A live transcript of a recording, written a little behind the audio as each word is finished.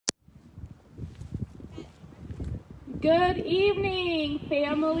Good evening,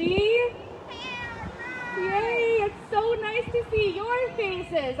 family. Yay, it's so nice to see your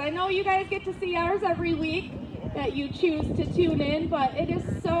faces. I know you guys get to see ours every week that you choose to tune in, but it is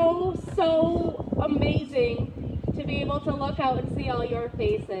so amazing to be able to look out and see all your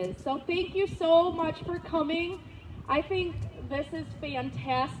faces. So thank you so much for coming. I think this is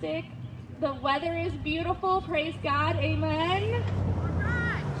fantastic. The weather is beautiful, praise God, amen.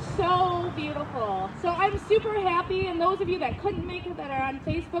 So beautiful. So I'm super happy, and those of you that couldn't make it that are on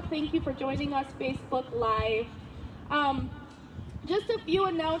Facebook, thank you for joining us Facebook Live. Just a few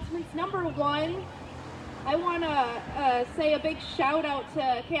announcements. Number one, I want to say a big shout out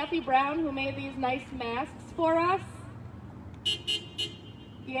to Kathy Brown, who made these nice masks for us.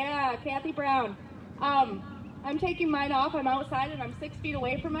 Yeah, Kathy Brown. I'm taking mine off. I'm outside and I'm 6 feet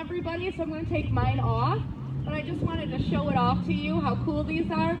away from everybody, so I'm going to take mine off. But I just wanted to show it off to you, how cool these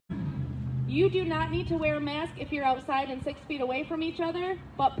are. You do not need to wear a mask if you're outside and 6 feet away from each other,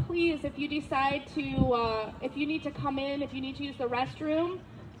 but please, if you decide to, if you need to come in, if you need to use the restroom,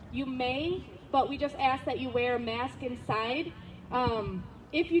 you may, but we just ask that you wear a mask inside.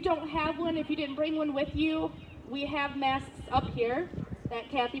 If you don't have one, if you didn't bring one with you, we have masks up here that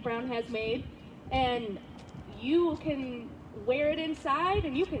Kathy Brown has made, and you can wear it inside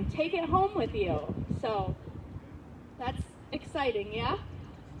and you can take it home with you. So that's exciting, yeah?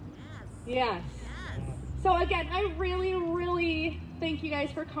 Yes. So again, I really thank you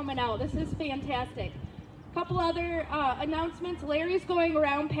guys for coming out. This is fantastic. A couple other announcements. Larry's going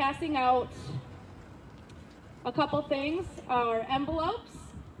around passing out a couple things, our envelopes.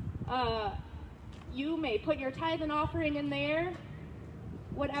 You may put your tithe and offering in there.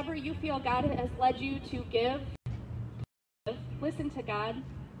 Whatever you feel God has led you to give, listen to God.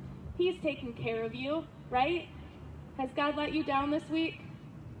 He's taking care of you, right? Has God let you down this week?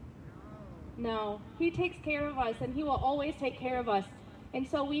 No. He takes care of us, and He will always take care of us. And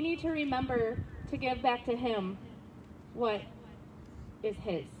so we need to remember to give back to Him what is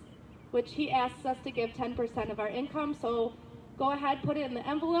His, which He asks us to give 10% of our income. So go ahead, put it in the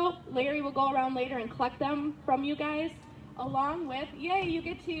envelope. Larry will go around later and collect them from you guys. Along with, yay, you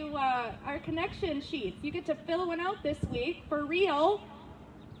get to, our connection sheets. You get to fill one out this week for real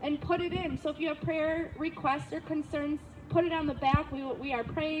and put it in. So if you have prayer requests or concerns, put it on the back. We are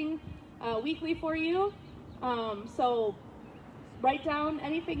praying weekly for you. So write down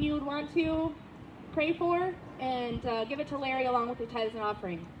anything you would want to pray for and give it to Larry along with your tithes and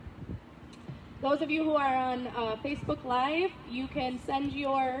offering. Those of you who are on Facebook Live, you can send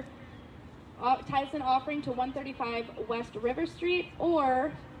your tithes and offering to 135 West River Street,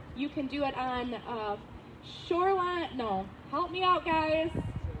 or you can do it on help me out guys,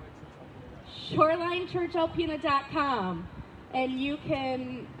 shorelinechurchalpena.com, and you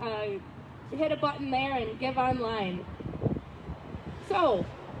can hit a button there and give online. So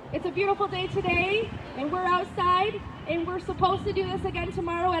it's a beautiful day today, and we're outside, and we're supposed to do this again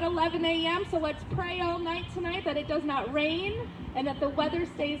tomorrow at 11 a.m. So let's pray all night tonight that it does not rain and that the weather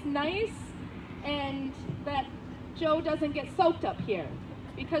stays nice, and that Joe doesn't get soaked up here,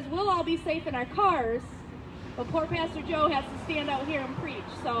 because we'll all be safe in our cars, but poor Pastor Joe has to stand out here and preach.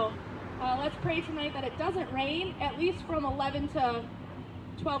 So let's pray tonight that it doesn't rain, at least from 11 to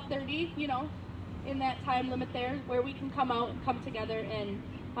 12:30, you know, in that time limit there, where we can come out and come together and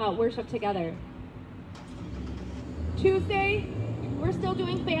worship together. Tuesday, we're still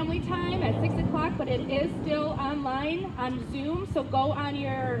doing family time at 6 o'clock, but it is still online on Zoom. So go on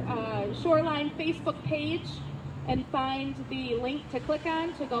your Shoreline Facebook page and find the link to click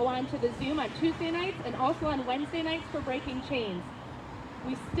on to go on to the Zoom on Tuesday nights, and also on Wednesday nights for Breaking Chains.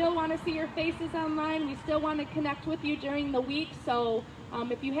 We still want to see your faces online. We still want to connect with you during the week. So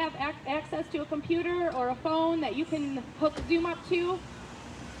if you have access to a computer or a phone that you can hook Zoom up to,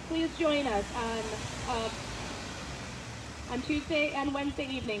 please join us on Tuesday and Wednesday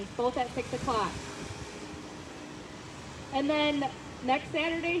evenings, both at 6 o'clock. And then next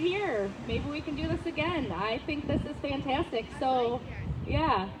Saturday here, maybe we can do this again. I think this is fantastic. So,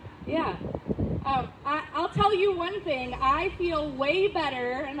 yeah. I'll tell you one thing. I feel way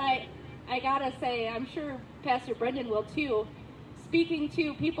better, and I gotta say, I'm sure Pastor Brendan will too, speaking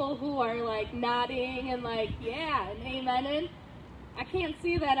to people who are like nodding and like, yeah, and amen. I can't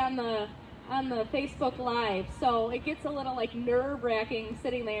see that on the Facebook Live, so it gets a little like nerve-wracking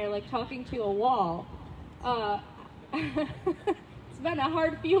sitting there like talking to a wall. It's been a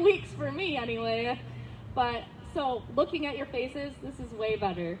hard few weeks for me anyway, but so looking at your faces, this is way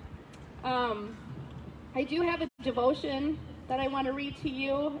better. I do have a devotion that I want to read to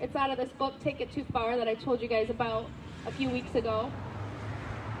you. It's out of this book, Take It Too Far, that I told you guys about a few weeks ago.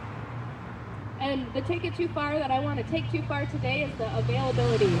 And And the take it too far that I want to take too far today is the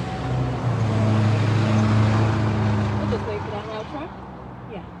availability. We'll just wait for that loud truck.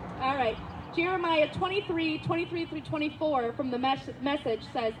 Yeah. All right. Jeremiah 23 through 24 from the message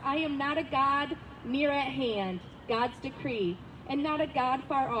says, I am not a God near at hand, God's decree, and not a God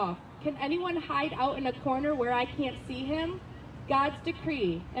far off. Can anyone hide out in a corner where I can't see him? God's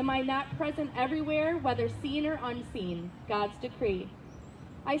decree. Am I not present everywhere, whether seen or unseen? God's decree.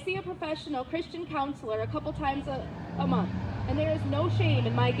 I see a professional Christian counselor a couple times a month, and there is no shame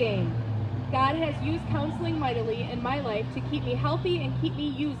in my game. God has used counseling mightily in my life to keep me healthy and keep me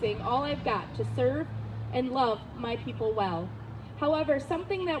using all I've got to serve and love my people well. However,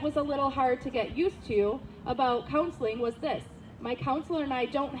 something that was a little hard to get used to about counseling was this. My counselor and I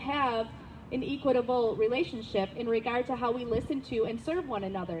don't have an equitable relationship in regard to how we listen to and serve one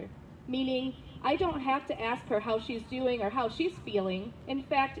another. Meaning, I don't have to ask her how she's doing or how she's feeling. In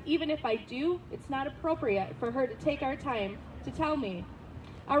fact, even if I do, it's not appropriate for her to take our time to tell me.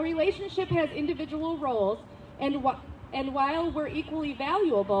 Our relationship has individual roles, and while we're equally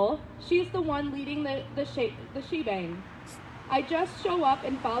valuable, she's the one leading the shebang. I just show up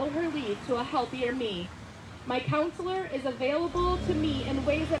and follow her lead to a healthier me. My counselor is available to me in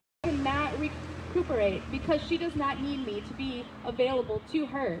ways that I cannot recuperate because she does not need me to be available to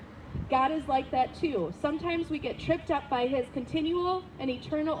her. God is like that too. Sometimes we get tripped up by his continual and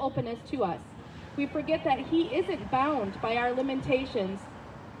eternal openness to us. We forget that he isn't bound by our limitations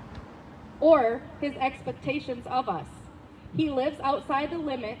or his expectations of us. He lives outside the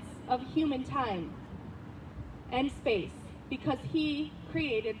limits of human time and space because he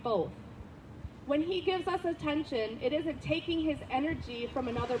created both. When he gives us attention, it isn't taking his energy from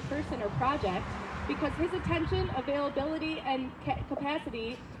another person or project, because his attention, availability, and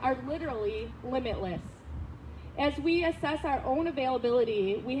capacity are literally limitless. As we assess our own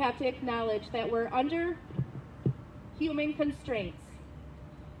availability, we have to acknowledge that we're under human constraints.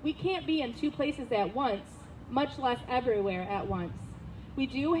 We can't be in two places at once, much less everywhere at once. We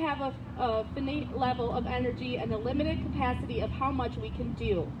do have a finite level of energy and a limited capacity of how much we can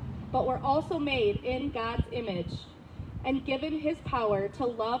do. But we're also made in God's image and given his power to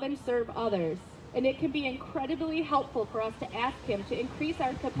love and serve others. And it can be incredibly helpful for us to ask him to increase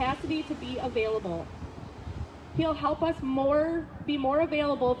our capacity to be available. He'll help us be more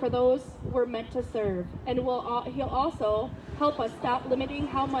available for those we're meant to serve. And he'll also help us stop limiting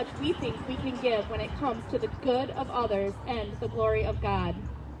how much we think we can give when it comes to the good of others and the glory of God.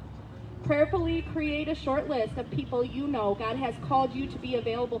 Prayerfully create a short list of people you know God has called you to be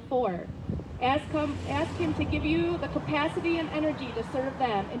available for. Ask him to give you the capacity and energy to serve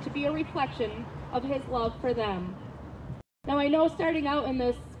them and to be a reflection of his love for them. Now, I know starting out in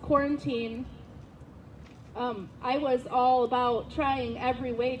this quarantine, I was all about trying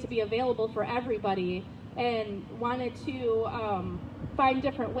every way to be available for everybody and wanted to find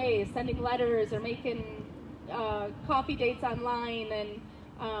different ways, sending letters or making coffee dates online and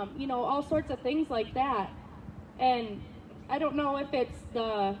all sorts of things like that. And I don't know if it's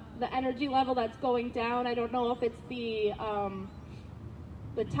the energy level that's going down. I don't know if it's the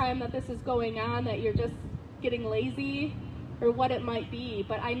time that this is going on, that you're just getting lazy, or what it might be.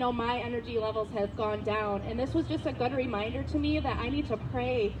 But I know my energy levels have gone down. And this was just a good reminder to me that I need to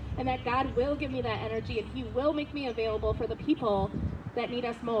pray and that God will give me that energy and he will make me available for the people that need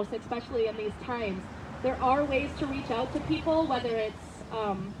us most, especially in these times. There are ways to reach out to people, whether it's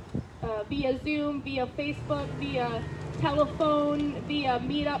via Zoom, via Facebook, via telephone, via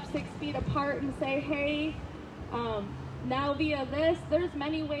meetup 6 feet apart and say, hey, now via this, there's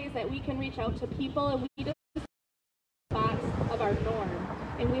many ways that we can reach out to people, and we just box of our norm.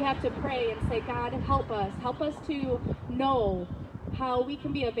 And we have to pray and say, God, help us to know how we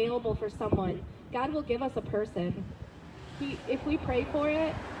can be available for someone. God will give us a person. If we pray for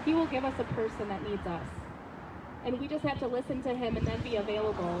it, he will give us a person that needs us. And we just have to listen to him and then be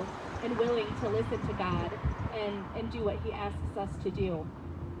available and willing to listen to God and do what he asks us to do.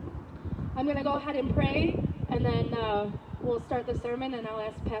 I'm going to go ahead and pray, and then we'll start the sermon, and I'll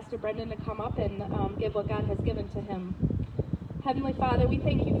ask Pastor Brendan to come up and give what God has given to him. Heavenly Father, we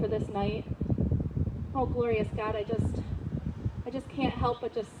thank you for this night. Oh, glorious God, I just can't help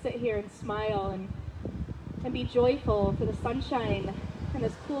but just sit here and smile and be joyful for the sunshine and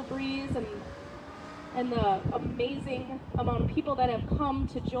this cool breeze and the amazing amount of people that have come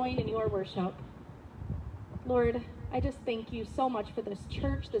to join in your worship. Lord, I just thank you so much for this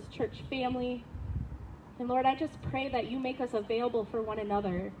church family. And Lord, I just pray that you make us available for one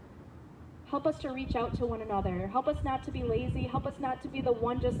another. Help us to reach out to one another. Help us not to be lazy. Help us not to be the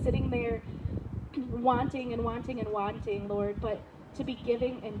one just sitting there wanting and wanting and wanting, Lord, but to be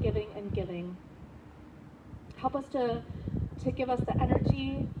giving and giving and giving. Help us to give us the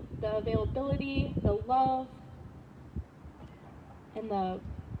energy, the availability, the love, and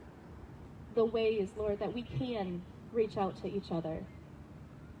the ways, Lord, that we can reach out to each other.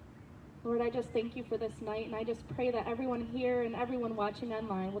 Lord, I just thank you for this night, and I just pray that everyone here and everyone watching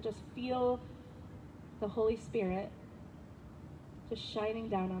online will just feel the Holy Spirit just shining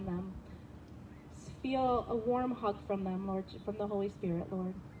down on them. Just feel a warm hug from them, Lord, from the Holy Spirit,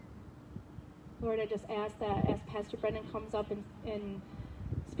 Lord. Lord, I just ask that as Pastor Brendan comes up and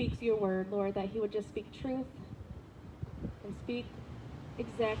speaks your word, Lord, that he would just speak truth and speak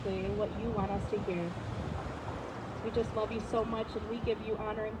exactly what you want us to hear. We just love you so much, and we give you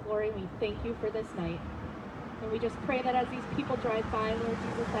honor and glory, and we thank you for this night. And we just pray that as these people drive by, Lord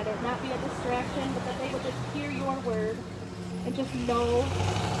Jesus, that it not be a distraction, but that they would just hear your word and just know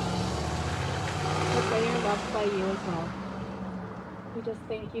that they are loved by you as well. We just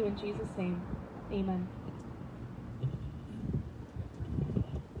thank you in Jesus' name. Amen.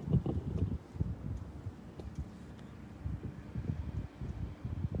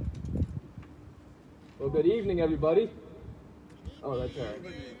 Well, good evening, everybody. Oh, that's all right.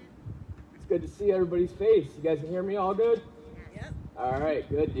 It's good to see everybody's face. You guys can hear me all good? Yep. All right,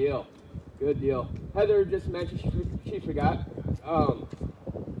 good deal. Good deal. Heather just mentioned she forgot,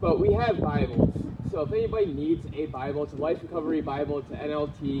 but we have Bibles. So if anybody needs a Bible, it's a Life Recovery Bible, it's an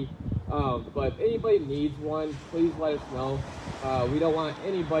NLT. But if anybody needs one, please let us know. We don't want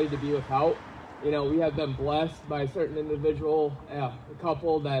anybody to be without. You know, we have been blessed by a certain individual, a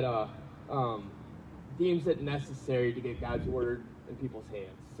couple that deems it necessary to get God's word in people's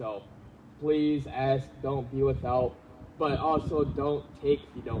hands. So please ask, don't be without, but also don't take if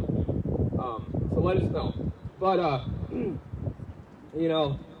you don't need. So let us know. But, you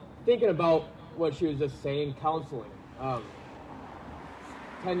know, thinking about what she was just saying, counseling.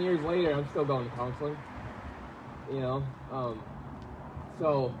 10 years later, I'm still going to counseling, you know.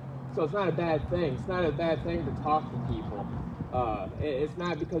 So it's not a bad thing. It's not a bad thing to talk to people. It's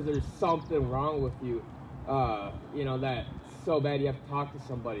not because there's something wrong with you, you know, that's so bad you have to talk to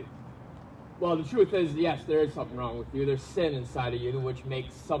somebody. Well, the truth is, yes, there is something wrong with you. There's sin inside of you, which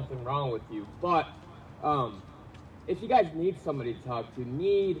makes something wrong with you. But if you guys need somebody to talk to,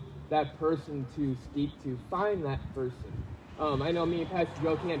 need that person to speak to, find that person. I know me and Pastor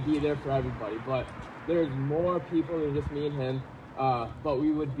Joe can't be there for everybody, but there's more people than just me and him. But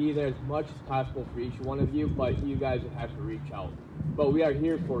we would be there as much as possible for each one of you, but you guys would have to reach out. But we are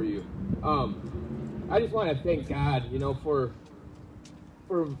here for you. I just want to thank God, you know, for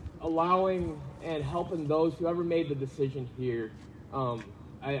allowing and helping those who ever made the decision here.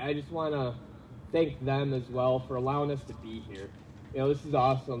 I just want to thank them as well for allowing us to be here. You know, this is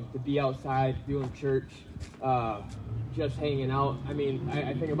awesome to be outside doing church, just hanging out. I mean,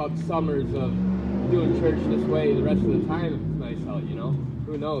 I think about the summers of doing church this way the rest of the time if it's nice out, you know?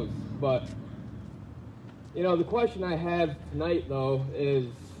 Who knows? But, you know, the question I have tonight, though, is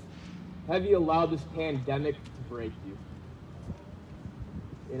have you allowed this pandemic to break you?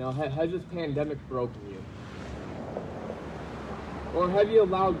 You know, has this pandemic broken you? Or have you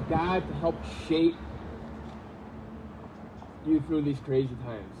allowed God to help shape you through these crazy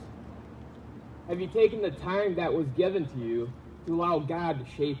times? Have you taken the time that was given to you to allow God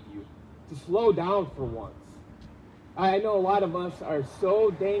to shape you, to slow down for once? I know a lot of us are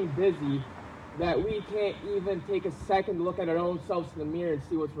so dang busy that we can't even take a second to look at our own selves in the mirror and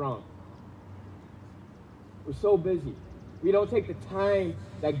see what's wrong. We're so busy. We don't take the time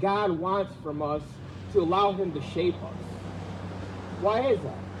that God wants from us to allow him to shape us. Why is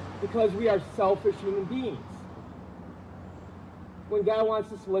that? Because we are selfish human beings. When God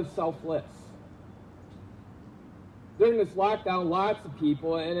wants us to live selfless. During this lockdown, lots of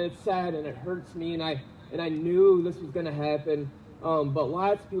people, and it's sad and it hurts me, and I knew this was going to happen, but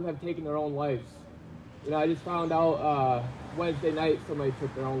lots of people have taken their own lives. You know, I just found out Wednesday night somebody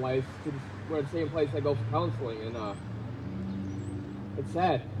took their own lives. We're at the same place I go for counseling, and it's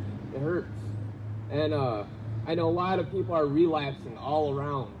sad. It hurts. And I know a lot of people are relapsing all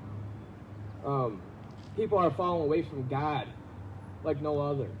around. People are falling away from God like no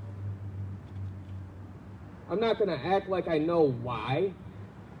other. I'm not going to act like I know why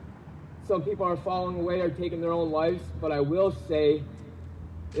some people are falling away or taking their own lives, but I will say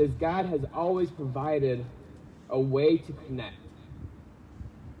is God has always provided a way to connect.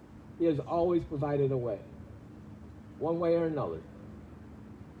 He has always provided a way, one way or another.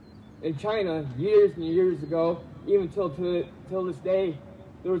 In China, years and years ago, even till this day,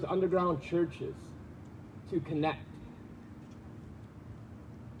 there was underground churches to connect.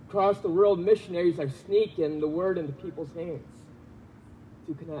 Across the world, missionaries are sneaking the word into people's hands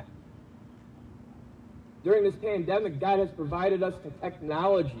to connect. During this pandemic, God has provided us the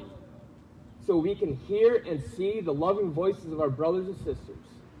technology so we can hear and see the loving voices of our brothers and sisters.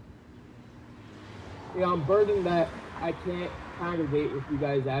 You know, I'm burdened that I can't congregate with you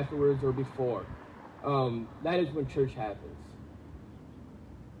guys afterwards or before. That is when church happens.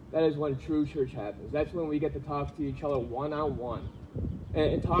 That is when true church happens. That's when we get to talk to each other one-on-one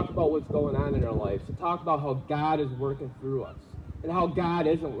and talk about what's going on in our lives, to talk about how God is working through us and how God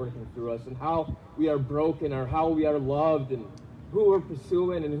isn't working through us and how we are broken or how we are loved and who we're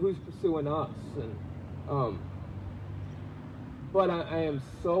pursuing and who's pursuing us. But I am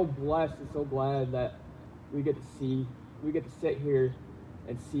so blessed and so glad that we get to sit here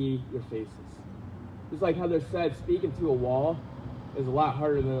and see your faces. Just like Heather said, speaking to a wall is a lot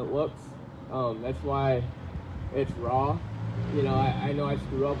harder than it looks. That's why it's raw. You know I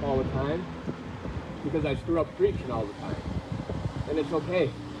screw up all the time because I screw up preaching all the time. And it's okay.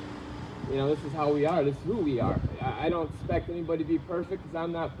 You know, this is how we are. This is who we are. I don't expect anybody to be perfect because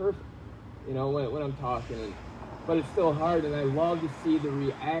I'm not perfect, you know, when I'm talking. But it's still hard, and I love to see the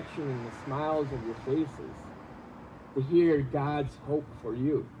reaction and the smiles of your faces, to hear God's hope for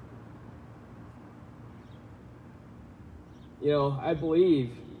you. You know, I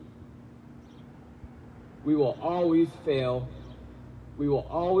believe we will always fail, we will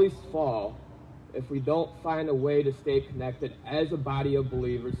always fall if we don't find a way to stay connected as a body of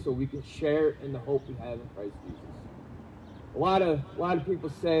believers so we can share in the hope we have in Christ Jesus. A lot of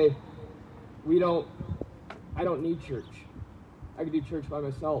people say, I don't need church. I can do church by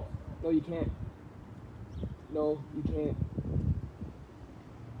myself. No, you can't. No, you can't.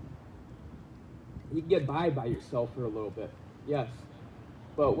 You can get by yourself for a little bit, yes.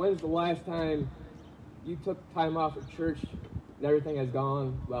 But when's the last time you took time off at church and everything has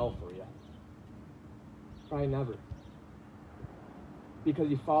gone well for you? Probably never. Because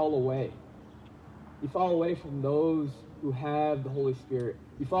you fall away. You fall away from those who have the Holy Spirit.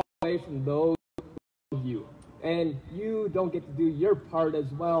 You fall away from those who love you. And you don't get to do your part as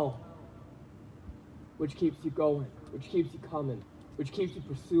well, which keeps you going, which keeps you coming, which keeps you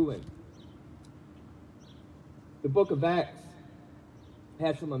pursuing. The book of Acts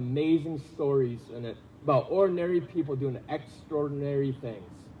has some amazing stories in it about ordinary people doing extraordinary things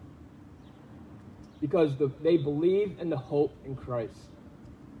because they believe in the hope in Christ.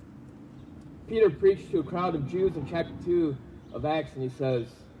 Peter preached to a crowd of Jews in chapter 2 of Acts, and he says,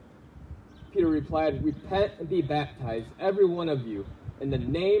 Peter replied, "Repent and be baptized, every one of you, in the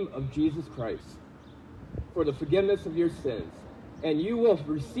name of Jesus Christ, for the forgiveness of your sins, and you will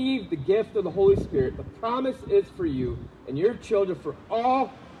receive the gift of the Holy Spirit. The promise is for you and your children, for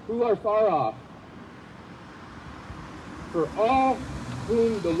all who are far off, for all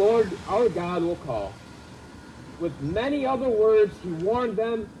whom the Lord our God will call." With many other words, he warned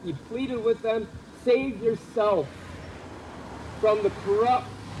them, he pleaded with them, "Save yourself from the corrupt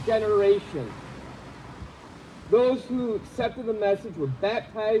generation." Those who accepted the message were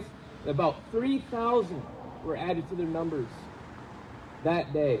baptized, and about 3,000 were added to their numbers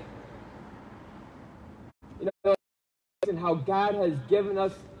that day. You know, and how God has given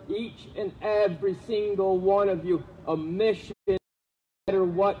us, each and every single one of you, a mission, no matter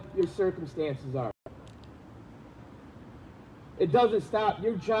what your circumstances are. It doesn't stop.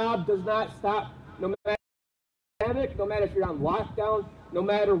 Your job does not stop, no matter no matter if you're on lockdown, no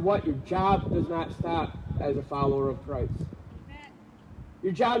matter what, your job does not stop as a follower of Christ.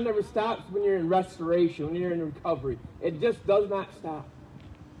 Your job never stops when you're in restoration, when you're in recovery. It just does not stop.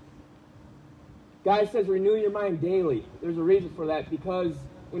 God says renew your mind daily. There's a reason for that, because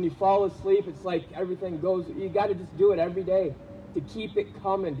when you fall asleep, it's like everything goes, you got to just do it every day to keep it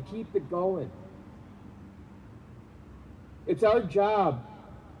coming, to keep it going. It's our job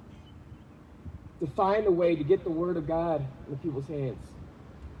to find a way to get the Word of God in people's hands.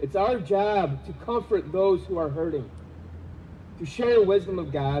 It's our job to comfort those who are hurting, to share the wisdom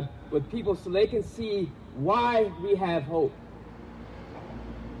of God with people so they can see why we have hope.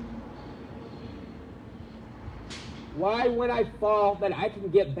 Why, when I fall, that I can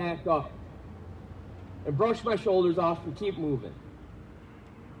get back up and brush my shoulders off and keep moving.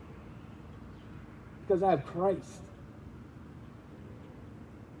 Because I have Christ.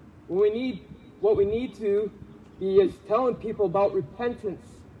 What we need to be is telling people about repentance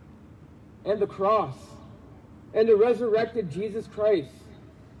and the cross and the resurrected Jesus Christ.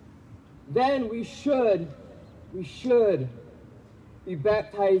 Then we should be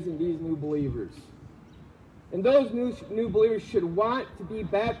baptizing these new believers. And those new believers should want to be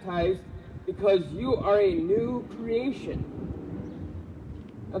baptized because you are a new creation.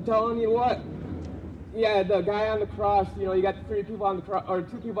 I'm telling you what. Yeah, the guy on the cross, you know, you got 3 people on the cross, or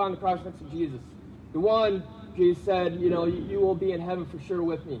 2 people on the cross next to Jesus. The one, Jesus said, you know, you will be in heaven for sure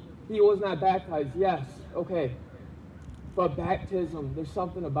with me. He was not baptized, yes, okay. But baptism, there's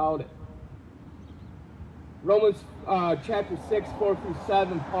something about it. Romans chapter 6, 4 through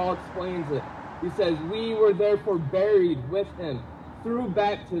 7, Paul explains it. He says, we were therefore buried with him through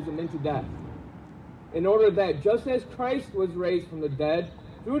baptism into death, in order that just as Christ was raised from the dead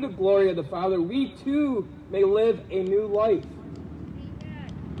through the glory of the Father, we too may live a new life.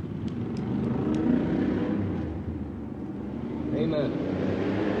 Amen.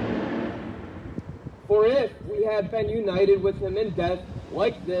 For if we have been united with him in death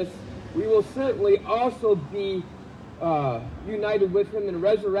like this, we will certainly also be united with him in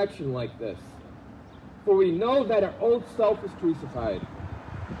resurrection like this. For we know that our old self is crucified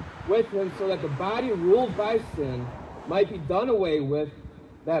with him, so that the body ruled by sin might be done away with,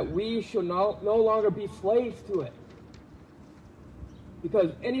 that we shall no longer be slaves to it.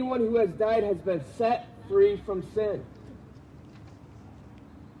 Because anyone who has died has been set free from sin.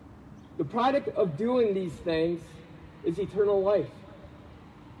 The product of doing these things is eternal life,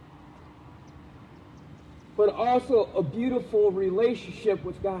 but also a beautiful relationship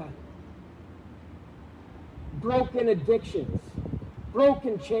with God. Broken addictions,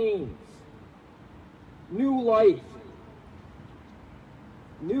 broken chains, new life,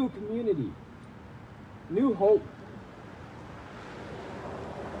 new community, new hope.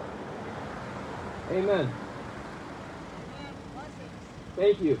 Amen.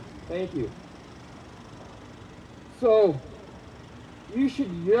 Thank you. Thank you. So, you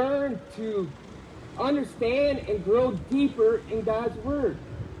should yearn to understand and grow deeper in God's Word.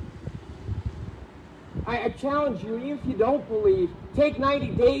 I challenge you, even if you don't believe, take 90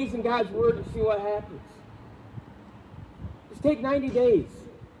 days in God's Word and see what happens. Just take 90 days.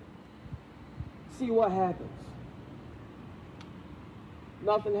 See what happens.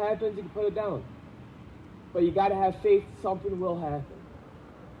 Nothing happens, you can put it down. But you got to have faith something will happen.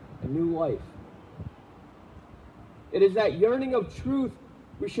 A new life. It is that yearning of truth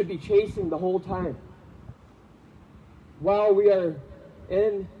we should be chasing the whole time while we are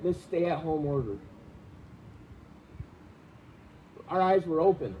in this stay-at-home order. Our eyes were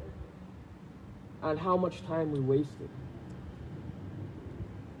open on how much time we wasted,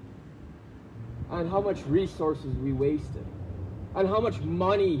 on how much resources we wasted, on how much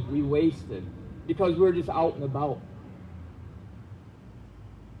money we wasted because we were just out and about.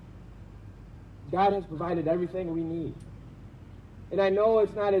 God has provided everything we need. And I know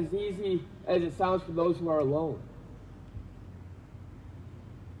it's not as easy as it sounds for those who are alone.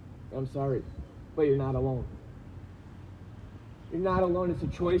 I'm sorry, but you're not alone. You're not alone. It's a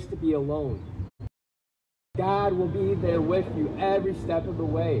choice to be alone. God will be there with you every step of the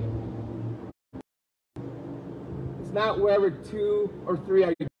way. It's not wherever 2 or 3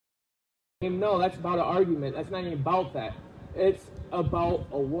 are. No, that's about an argument. That's not even about that. It's about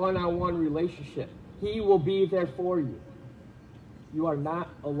a one-on-one relationship. He will be there for you. You are not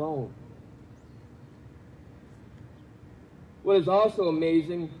alone. What is also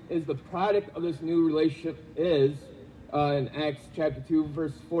amazing is the product of this new relationship is, in Acts chapter 2,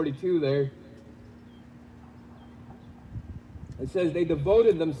 verse 42 there, it says, they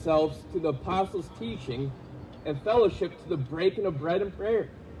devoted themselves to the apostles' teaching and fellowship, to the breaking of bread and prayer.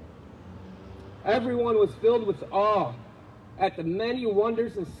 Everyone was filled with awe at the many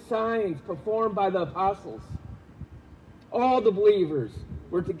wonders and signs performed by the apostles. All the believers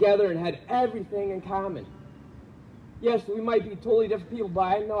were together and had everything in common. Yes, we might be totally different people, but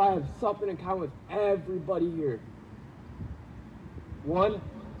I know I have something in common with everybody here. 1,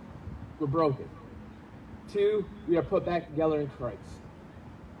 we're broken. 2, we are put back together in Christ.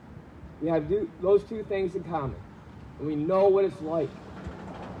 We have those 2 things in common, and we know what it's like.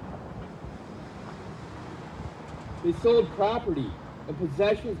 They sold property and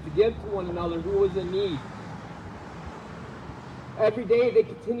possessions to give to one another who was in need. Every day they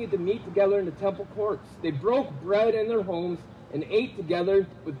continued to meet together in the temple courts. They broke bread in their homes and ate together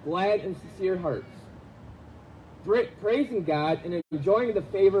with glad and sincere hearts, praising God and enjoying the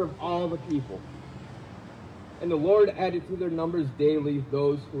favor of all the people. And the Lord added to their numbers daily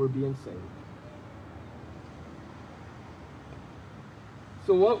those who were being saved.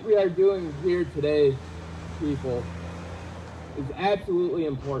 So what we are doing here today, people, is absolutely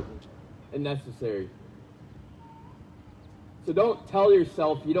important and necessary. So don't tell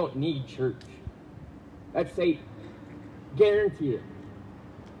yourself you don't need church. That's Satan. Guarantee it.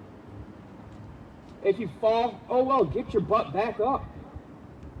 If you fall, oh well, get your butt back up.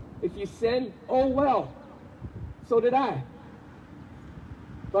 If you sin, oh well, so did I.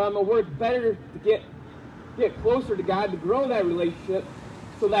 But I'm going to work better to get closer to God, to grow that relationship,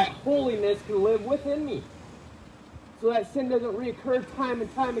 so that holiness can live within me, so that sin doesn't reoccur time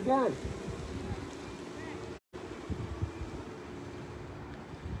and time again.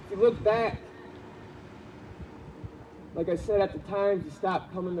 If you look back, like I said, at the times you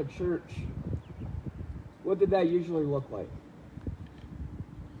stopped coming to church, what did that usually look like?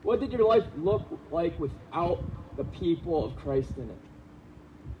 What did your life look like without the people of Christ in it?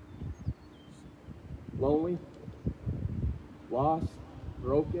 Lonely? Lost?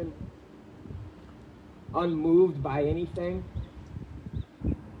 Broken? Unmoved by anything?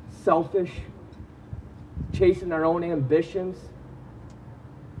 Selfish? Chasing our own ambitions?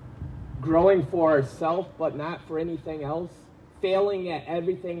 Growing for ourselves but not for anything else? Failing at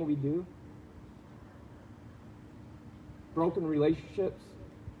everything we do? Broken relationships?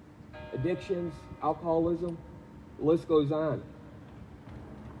 Addictions, alcoholism, the list goes on.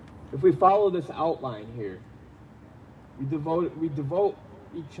 If we follow this outline here, we devote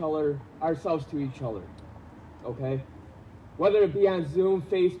ourselves to each other, okay? Whether it be on Zoom,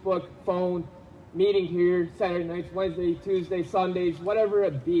 Facebook, phone, meeting here, Saturday nights, Wednesday, Tuesday, Sundays, whatever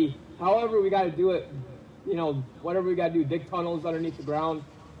it be, however we got to do it, you know, whatever we got to do, dig tunnels underneath the ground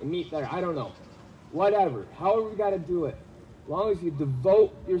and meet there, I don't know. Whatever, however we got to do it. As long as you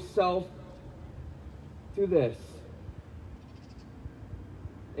devote yourself to this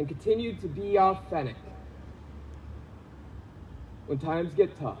and continue to be authentic when times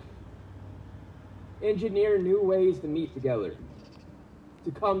get tough. Engineer new ways to meet together,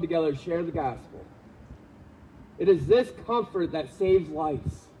 to come together, share the gospel. It is this comfort that saves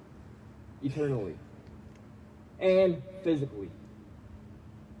lives eternally and physically.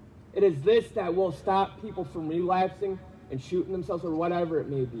 It is this that will stop people from relapsing and shooting themselves or whatever it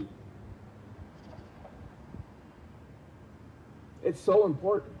may be. It's so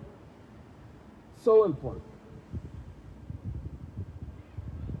important. So important.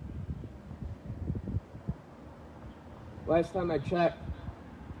 Last time I checked,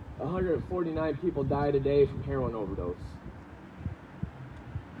 149 people died a day from heroin overdose.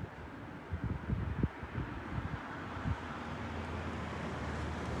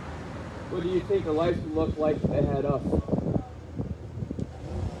 What do you think their lives would look like if they had us?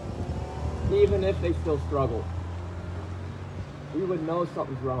 Even if they still struggle, we would know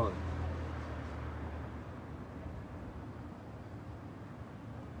something's wrong.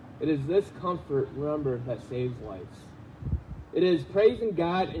 It is this comfort, remember, that saves lives. It is praising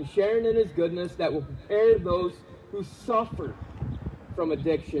God and sharing in His goodness that will prepare those who suffer from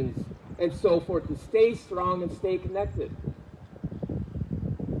addictions and so forth to stay strong and stay connected.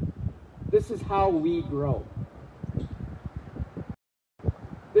 This is how we grow.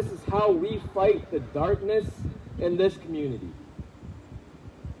 This is how we fight the darkness in this community.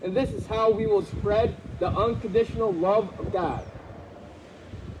 And this is how we will spread the unconditional love of God.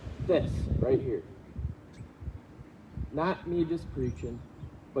 This, right here. Not me just preaching,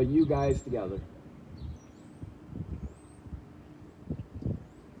 but you guys together.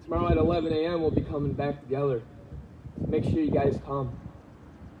 Tomorrow at 11 a.m. we'll be coming back together. Make sure you guys come.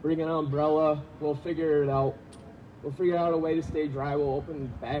 Bring an umbrella. We'll figure it out. We'll figure out a way to stay dry. We'll open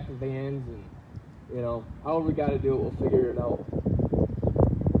the back of vans and, you know, however we got to do it, we'll figure it out.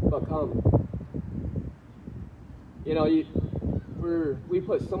 But come. You know, we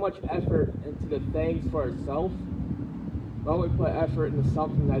put so much effort into the things for ourselves. Why don't we put effort into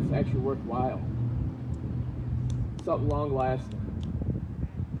something that's actually worthwhile? Something long-lasting.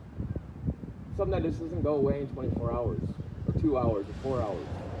 Something that just doesn't go away in 24 hours, or 2 hours, or 4 hours.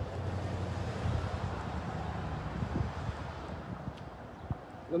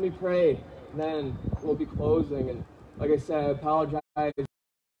 Let me pray, then we'll be closing. And like I said, I apologize and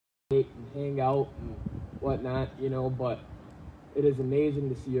hang out and whatnot, you know, but it is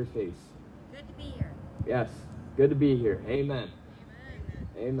amazing to see your face. Good to be here. Yes, good to be here. Amen.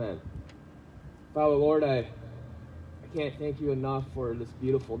 Amen. Father, Lord, I can't thank you enough for this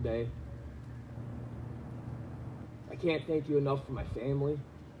beautiful day. I can't thank you enough for my family,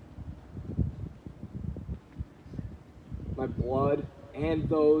 my blood, and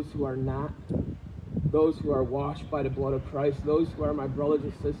those who are not, those who are washed by the blood of Christ, those who are my brothers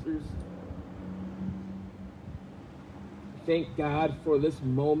and sisters. Thank God for this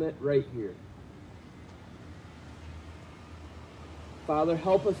moment right here. Father,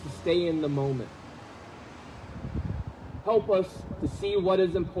 help us to stay in the moment. Help us to see what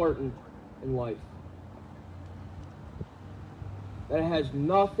is important in life. That it has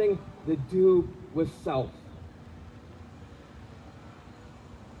nothing to do with self.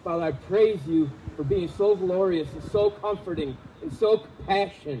 Father, I praise you for being so glorious and so comforting and so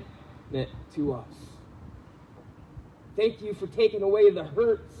compassionate to us. Thank you for taking away the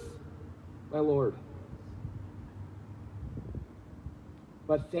hurts, my Lord.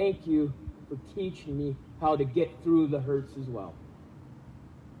 But thank you for teaching me how to get through the hurts as well.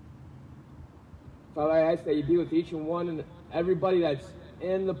 Father, I ask that you be with each and one and everybody that's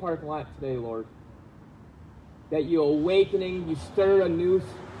in the parking lot today, Lord. That you awakening, you stir a new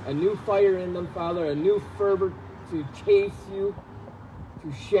fire in them, Father, a new fervor to chase you,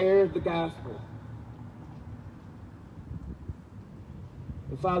 to share the gospel.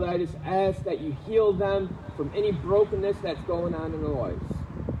 And Father, I just ask that you heal them from any brokenness that's going on in their lives.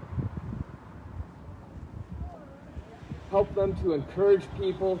 Help them to encourage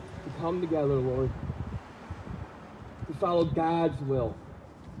people to come together, Lord, to follow God's will,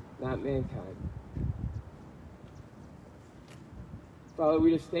 not mankind. Father,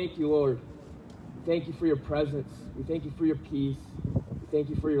 we just thank you, Lord. We thank you for your presence. We thank you for your peace. We thank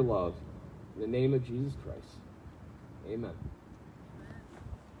you for your love. In the name of Jesus Christ, amen.